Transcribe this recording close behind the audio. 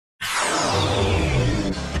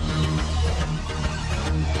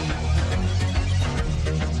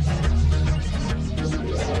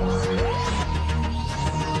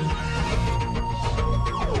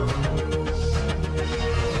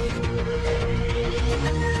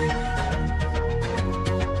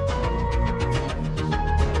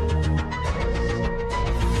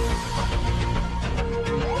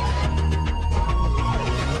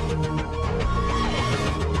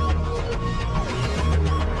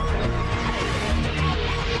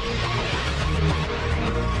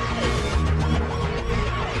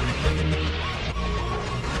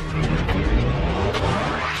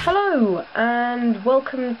and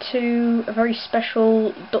welcome to a very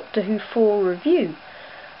special Doctor Who 4 review.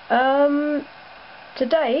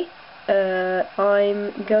 Today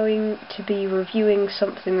I'm going to be reviewing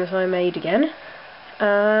something that I made again,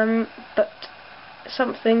 but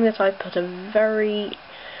something that I put a very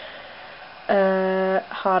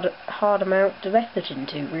hard amount of effort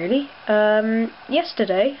into, really.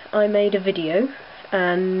 Yesterday I made a video,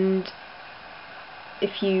 and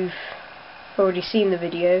if you've already seen the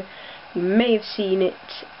video, you may have seen it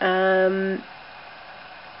and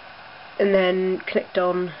then clicked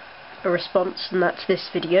on a response, and that's this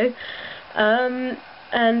video. And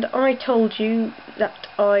I told you that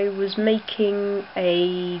I was making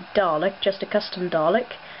a Dalek, just a custom Dalek,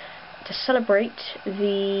 to celebrate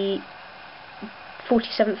the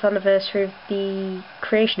 47th anniversary of the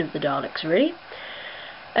creation of the Daleks, really.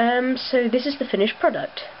 So this is the finished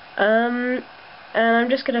product. And I'm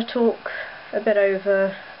just going to talk a bit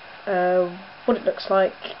over what it looks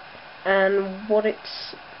like and what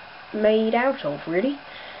it's made out of, really.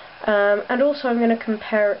 And also I'm going to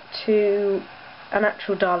compare it to an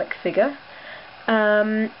actual Dalek figure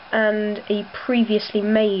and a previously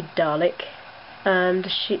made Dalek, to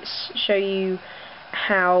show you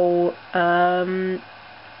how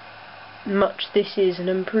much this is an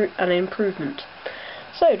improvement.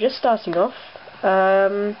 So, just starting off,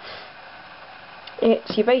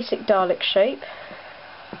 it's your basic Dalek shape.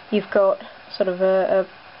 You've got sort of a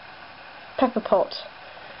pepper pot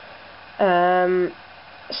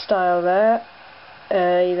style there.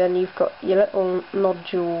 Then you've got your little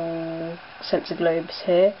nodule sensor globes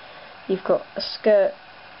here. You've got a skirt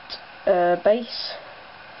base.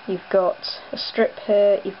 You've got a strip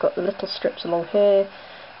here. You've got the little strips along here.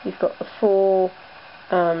 You've got the four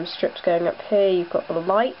strips going up here. You've got the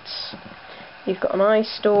lights. You've got an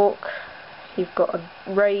eye-stalk. You've got a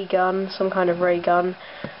ray gun, some kind of ray gun,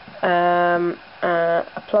 a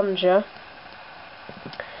plunger,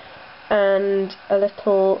 and a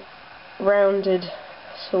little rounded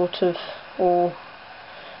sort of, or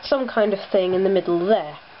some kind of thing in the middle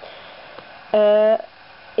there.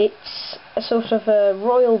 It's a sort of a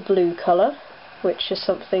royal blue colour, which is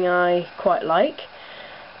something I quite like,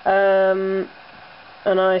 and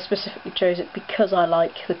I specifically chose it because I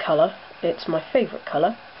like the colour. It's my favourite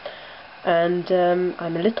colour. And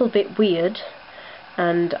I'm a little bit weird,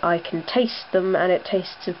 and I can taste them, and it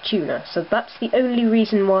tastes of tuna, so that's the only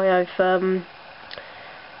reason why I've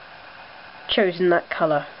chosen that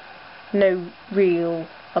colour. No real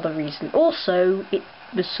other reason. Also, it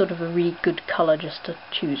was sort of a really good colour just to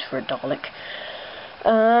choose for a Dalek.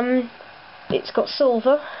 It's got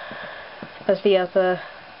silver as the other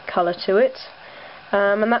colour to it.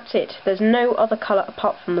 And that's it. There's no other colour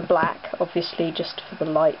apart from the black, obviously, just for the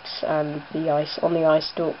lights and the ice on the eye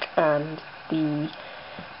stalk and the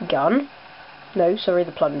gun. No, sorry,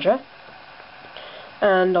 the plunger.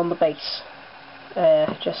 And on the base,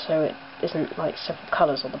 just so it isn't like several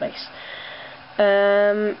colours on the base.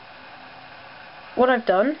 What I've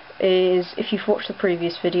done is, if you've watched the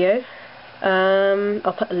previous video,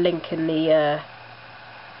 I'll put a link in the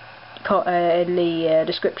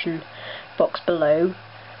description box below,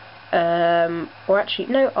 or actually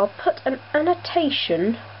no, I'll put an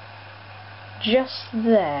annotation just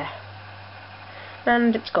there,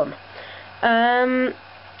 and it's gone.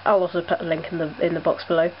 I'll also put a link in the box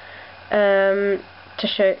below to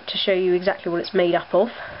show you exactly what it's made up of.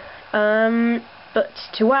 But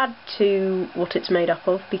to add to what it's made up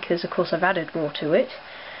of, because of course I've added more to it,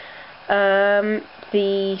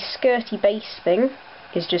 the skirty base thing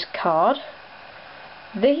is just card.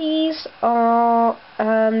 These are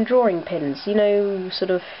drawing pins, you know,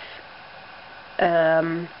 sort of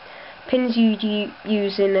pins you'd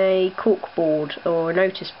use in a cork board or a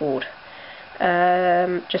notice board,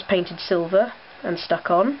 just painted silver and stuck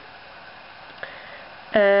on.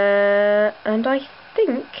 And I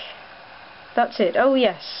think that's it. Oh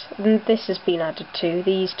yes, this has been added to,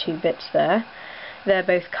 these two bits there. They're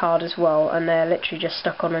both card as well, and they're literally just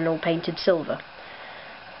stuck on and all painted silver.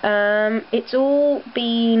 It's all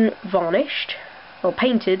been varnished, or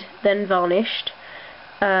painted, then varnished,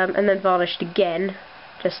 and then varnished again,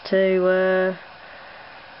 just to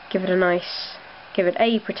give it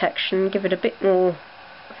a protection, give it a bit more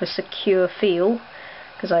of a secure feel,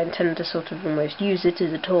 because I intend to sort of almost use it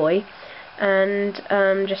as a toy, and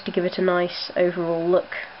just to give it a nice overall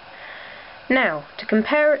look. Now, to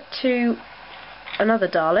compare it to another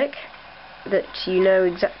Dalek that you know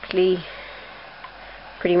exactly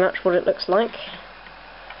pretty much what it looks like.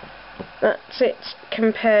 That's it,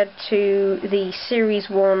 compared to the Series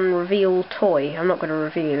 1 reveal toy. I'm not going to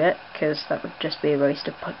reveal it, because that would just be a waste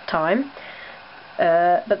of time.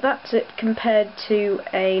 But that's it compared to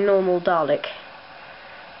a normal Dalek.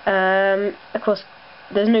 Of course,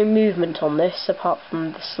 there's no movement on this apart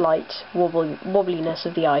from the slight wobbliness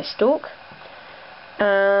of the eye-stalk.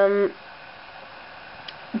 But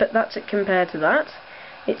that's it compared to that.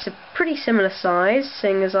 It's a pretty similar size,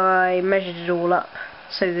 seeing as I measured it all up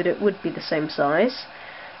so that it would be the same size,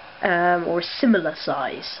 or a similar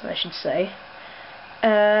size, I should say.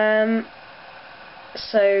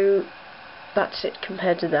 So that's it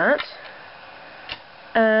compared to that.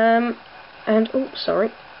 And oh,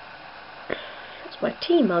 sorry, that's my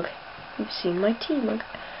tea mug. You've seen my tea mug.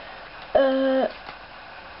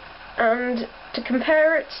 And to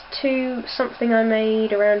compare it to something I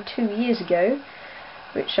made around 2 years ago,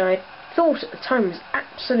 which I thought at the time was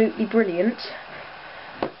absolutely brilliant.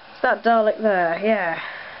 It's that Dalek there, yeah.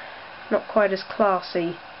 Not quite as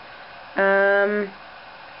classy.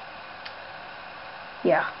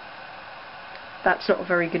 Yeah. That's not a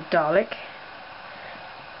very good Dalek.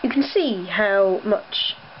 You can see how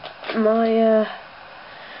much my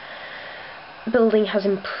building has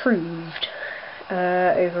improved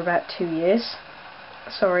over about 2 years.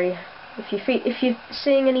 Sorry, if you're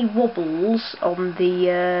seeing any wobbles on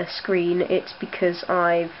the screen, it's because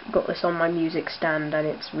I've got this on my music stand and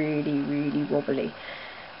it's really, really wobbly.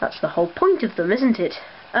 That's the whole point of them, isn't it?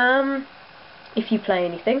 If you play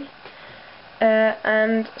anything.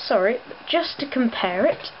 And sorry, just to compare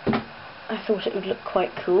it, I thought it would look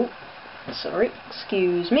quite cool. Sorry,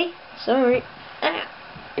 excuse me. Sorry.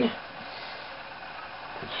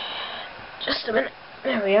 Just a minute.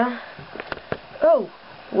 There we are. Oh,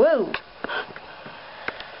 whoa.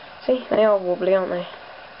 See, they are wobbly, aren't they?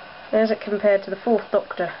 There's it compared to the 4th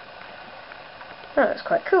Doctor. Oh, that's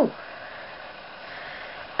quite cool.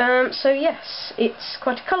 So yes, it's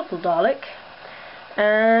quite a colourful Dalek.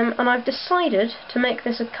 And I've decided to make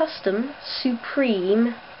this a custom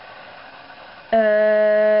Supreme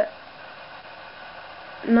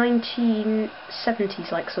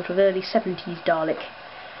 1970s, like sort of early 70s Dalek.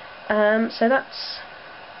 So that's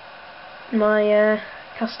my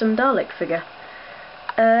custom Dalek figure.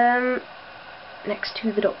 Next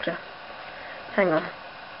to the Doctor. Hang on.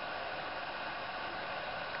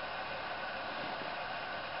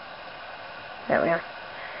 There we are.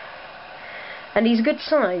 And he's a good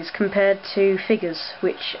size compared to figures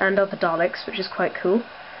and other Daleks, which is quite cool.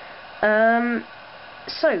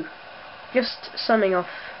 So, just summing off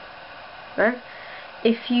then,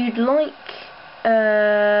 if you'd like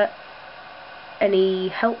any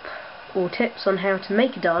help or tips on how to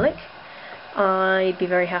make a Dalek, I'd be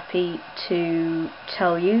very happy to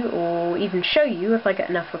tell you or even show you if I get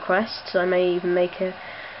enough requests. I may even make a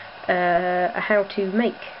how to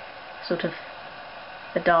make sort of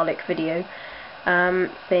a Dalek video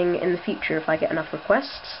thing in the future if I get enough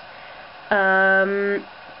requests.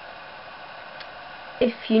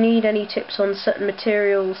 If you need any tips on certain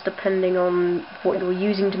materials depending on what you're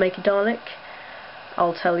using to make a Dalek,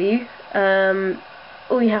 I'll tell you.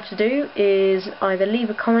 All you have to do is either leave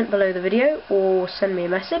a comment below the video or send me a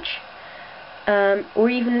message, or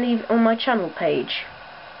even leave it on my channel page,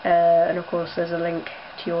 and of course there's a link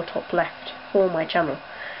to your top left for my channel.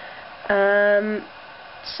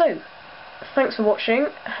 So, thanks for watching.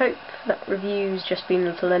 I hope that review's just been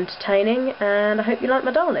a little entertaining, and I hope you like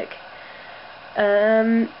my Dalek.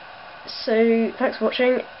 So, thanks for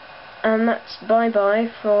watching, and that's bye-bye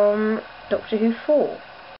from Doctor Who 4.